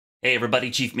Hey everybody,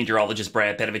 Chief Meteorologist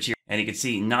Brad Panovich here, and you can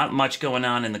see not much going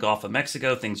on in the Gulf of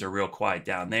Mexico. Things are real quiet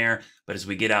down there, but as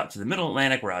we get out to the middle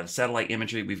Atlantic, we're out of satellite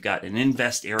imagery. We've got an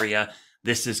invest area.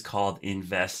 This is called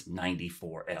Invest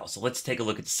 94L. So let's take a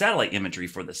look at satellite imagery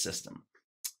for the system.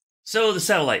 So the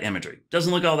satellite imagery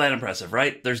doesn't look all that impressive,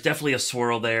 right? There's definitely a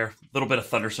swirl there, a little bit of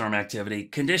thunderstorm activity.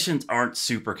 Conditions aren't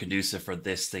super conducive for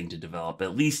this thing to develop,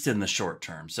 at least in the short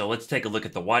term. So let's take a look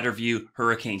at the wider view.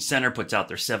 Hurricane Center puts out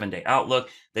their 7-day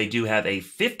outlook. They do have a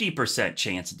 50%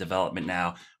 chance of development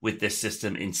now with this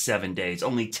system in 7 days,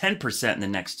 only 10% in the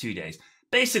next 2 days.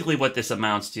 Basically, what this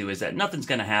amounts to is that nothing's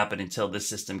going to happen until this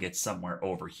system gets somewhere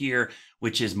over here,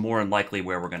 which is more than likely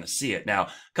where we're going to see it. Now,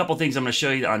 a couple things I'm going to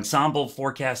show you. The ensemble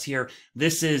forecast here.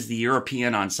 This is the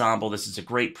European ensemble. This is a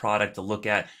great product to look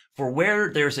at for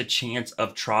where there's a chance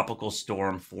of tropical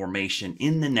storm formation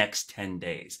in the next 10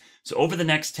 days. So over the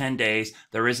next 10 days,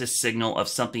 there is a signal of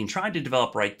something trying to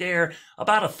develop right there,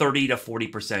 about a 30 to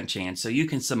 40% chance. So you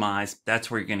can surmise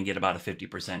that's where you're going to get about a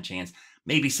 50% chance.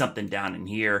 Maybe something down in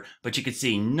here, but you can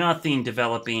see nothing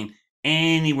developing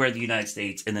anywhere in the United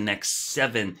States in the next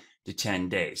 7 to 10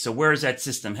 days. So where is that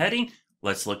system heading?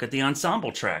 Let's look at the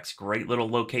ensemble tracks. Great little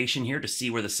location here to see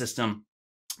where the system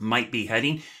might be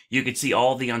heading. You can see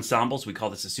all the ensembles. We call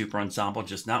this a super ensemble,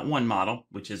 just not one model,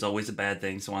 which is always a bad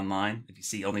thing. So online, if you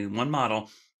see only one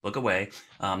model, look away.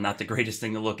 Not the greatest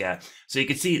thing to look at. So you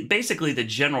can see basically the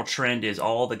general trend is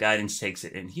all the guidance takes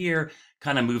it in here,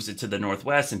 kind of moves it to the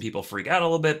northwest, and people freak out a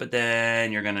little bit, but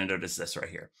then you're going to notice this right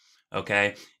here.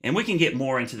 Okay, and we can get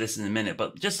more into this in a minute,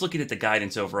 but just looking at the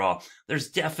guidance overall,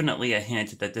 there's definitely a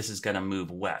hint that this is going to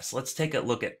move west. Let's take a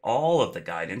look at all of the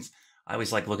guidance. I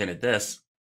always like looking at this.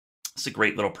 It's a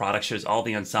great little product, shows all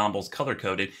the ensembles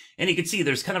color-coded, and you can see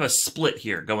there's kind of a split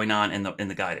here going on in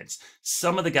the guidance.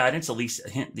 Some of the guidance, at least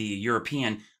the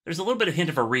European, there's a little bit of hint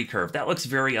of a recurve. That looks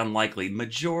very unlikely.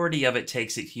 Majority of it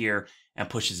takes it here and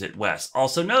pushes it west.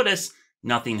 Also notice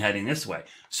nothing heading this way.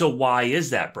 So why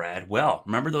is that, Brad? Well,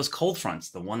 remember those cold fronts,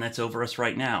 the one that's over us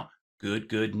right now.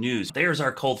 Good news. There's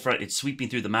our cold front. It's sweeping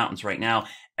through the mountains right now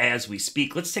as we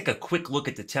speak. Let's take a quick look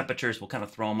at the temperatures. We'll kind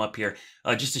of throw them up here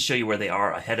just to show you where they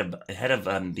are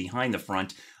behind the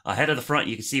front. Ahead of the front,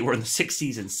 you can see we're in the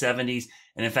 60s and 70s.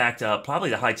 And in fact,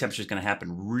 probably the high temperature is going to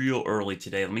happen real early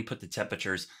today. Let me put the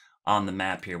temperatures on the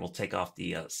map here. We'll take off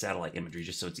the satellite imagery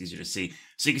just so it's easier to see.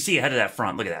 So you can see ahead of that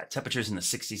front, look at that. Temperatures in the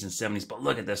 60s and 70s, but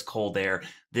look at this cold air.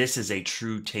 This is a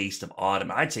true taste of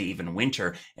autumn. I'd say even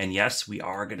winter. And yes, we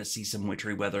are going to see some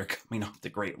wintry weather coming off the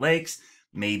Great Lakes,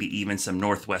 maybe even some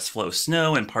northwest flow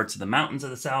snow in parts of the mountains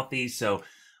of the southeast. So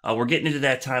we're getting into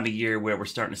that time of year where we're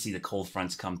starting to see the cold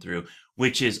fronts come through,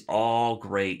 which is all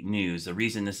great news. The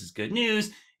reason this is good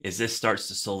news is this starts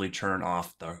to slowly turn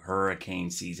off the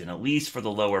hurricane season, at least for the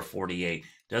lower 48.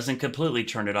 Doesn't completely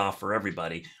turn it off for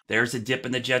everybody. There's a dip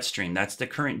in the jet stream. That's the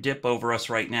current dip over us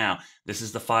right now. This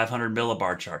is the 500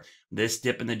 millibar chart. This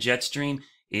dip in the jet stream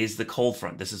is the cold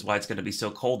front. This is why it's going to be so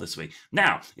cold this week.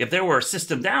 Now, if there were a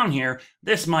system down here,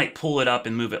 this might pull it up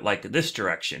and move it like this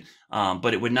direction,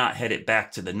 but it would not head it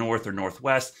back to the north or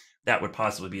northwest. That would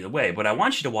possibly be the way. What I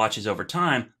want you to watch is over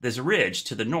time, there's a ridge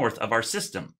to the north of our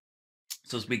system.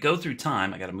 So as we go through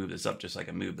time, I got to move this up just so I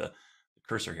can move the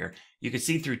cursor here. You can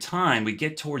see through time, we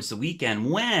get towards the weekend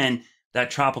when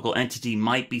that tropical entity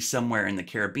might be somewhere in the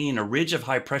Caribbean. A ridge of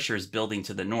high pressure is building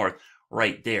to the north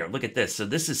right there. Look at this. So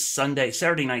this is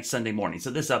Saturday night, Sunday morning.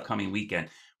 So this upcoming weekend,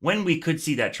 when we could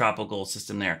see that tropical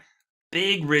system there,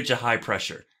 big ridge of high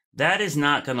pressure. That is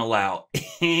not going to allow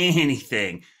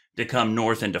anything to come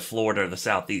north into Florida or the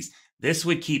southeast. This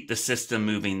would keep the system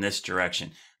moving this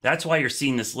direction. That's why you're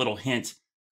seeing this little hint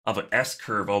of an S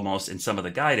curve almost in some of the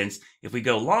guidance. If we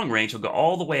go long range, we'll go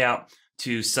all the way out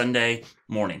to Sunday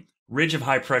morning. Ridge of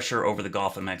high pressure over the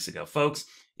Gulf of Mexico. Folks,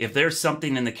 if there's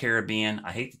something in the Caribbean,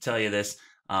 I hate to tell you this.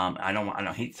 I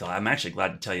don't hate to tell you. I'm actually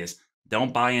glad to tell you this.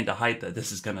 Don't buy into hype that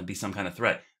this is going to be some kind of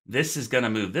threat. This is going to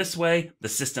move this way. The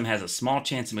system has a small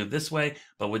chance to move this way.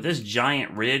 But with this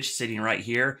giant ridge sitting right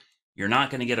here, you're not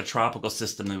going to get a tropical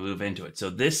system to move into it. So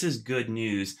this is good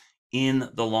news in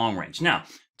the long range. Now,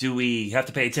 do we have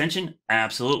to pay attention?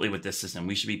 Absolutely with this system.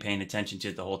 We should be paying attention to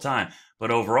it the whole time.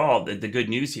 But overall, the good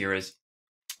news here is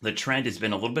the trend has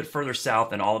been a little bit further south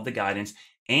than all of the guidance.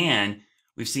 And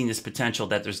we've seen this potential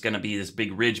that there's going to be this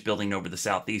big ridge building over the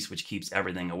southeast, which keeps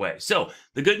everything away. So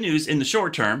the good news in the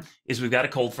short term is we've got a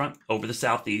cold front over the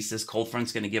southeast. This cold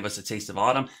front's going to give us a taste of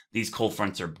autumn. These cold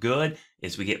fronts are good.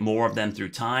 As we get more of them through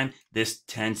time, this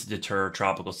tends to deter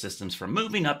tropical systems from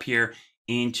moving up here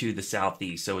into the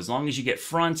southeast. So as long as you get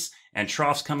fronts and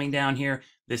troughs coming down here,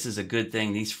 this is a good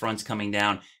thing. These fronts coming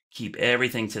down keep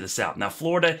everything to the south. Now,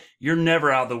 Florida, you're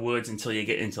never out of the woods until you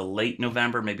get into late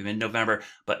November, maybe mid-November.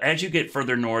 But as you get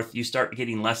further north, you start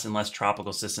getting less and less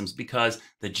tropical systems because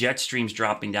the jet stream's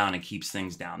dropping down and keeps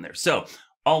things down there. So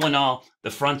all in all,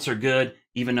 the fronts are good.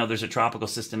 Even though there's a tropical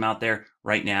system out there,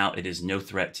 right now it is no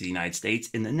threat to the United States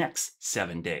in the next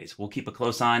 7 days. We'll keep a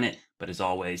close eye on it, but as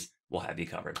always, we'll have you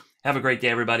covered. Have a great day,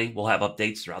 everybody. We'll have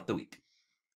updates throughout the week.